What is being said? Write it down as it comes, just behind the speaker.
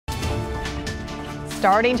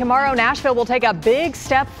Starting tomorrow, Nashville will take a big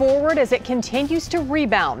step forward as it continues to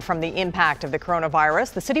rebound from the impact of the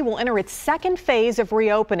coronavirus. The city will enter its second phase of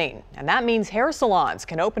reopening, and that means hair salons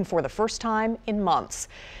can open for the first time in months.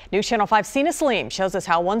 News Channel 5's Sina Salim shows us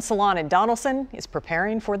how one salon in Donaldson is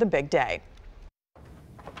preparing for the big day.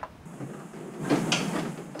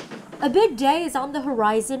 A big day is on the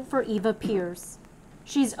horizon for Eva Pierce.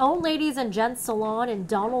 She's owned Ladies and Gents salon in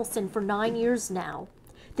Donaldson for 9 years now.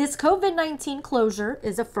 This COVID-19 closure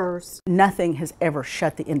is a first. Nothing has ever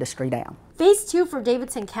shut the industry down. Phase 2 for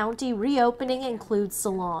Davidson County reopening includes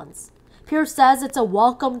salons. Pierce says it's a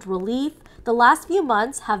welcomed relief. The last few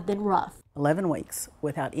months have been rough. 11 weeks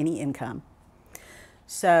without any income.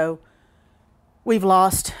 So we've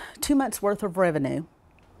lost 2 months worth of revenue,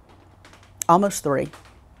 almost 3.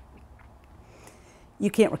 You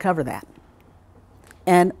can't recover that.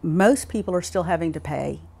 And most people are still having to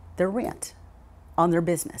pay their rent on their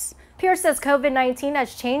business. Pierce says COVID-19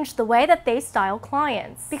 has changed the way that they style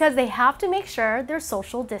clients because they have to make sure they're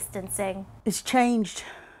social distancing. It's changed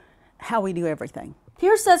how we do everything.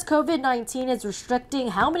 Pierce says COVID-19 is restricting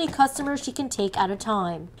how many customers she can take at a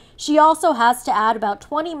time. She also has to add about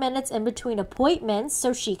 20 minutes in between appointments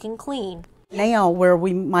so she can clean. Now, where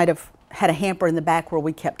we might have had a hamper in the back where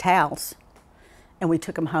we kept towels and we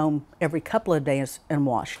took them home every couple of days and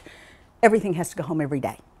washed, everything has to go home every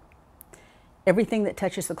day. Everything that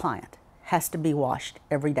touches the client has to be washed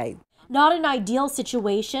every day. Not an ideal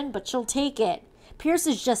situation, but she'll take it. Pierce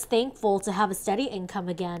is just thankful to have a steady income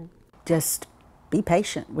again. Just be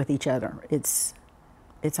patient with each other. It's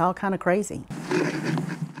all kind of crazy.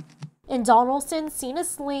 In Donaldson, Sina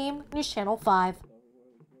Salim, News Channel 5.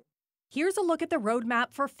 Here's a look at the roadmap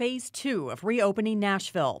for Phase 2 of reopening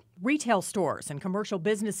Nashville. Retail stores and commercial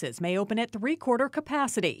businesses may open at 3/4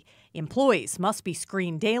 capacity. Employees must be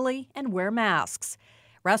screened daily and wear masks.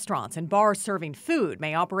 Restaurants and bars serving food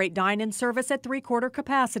may operate dine-in service at 3/4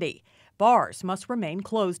 capacity. Bars must remain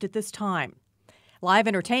closed at this time. Live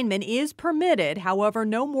entertainment is permitted, however,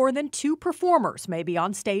 no more than 2 performers may be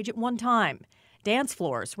on stage at one time. Dance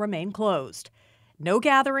floors remain closed. No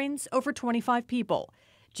gatherings over 25 people.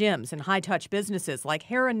 Gyms and high-touch businesses like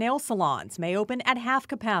hair and nail salons may open at half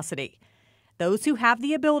capacity. Those who have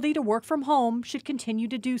the ability to work from home should continue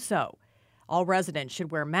to do so. All residents should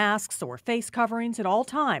wear masks or face coverings at all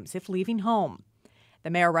times if leaving home. The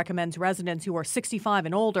mayor recommends residents who are 65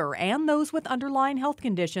 and older and those with underlying health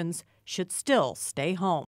conditions should still stay home.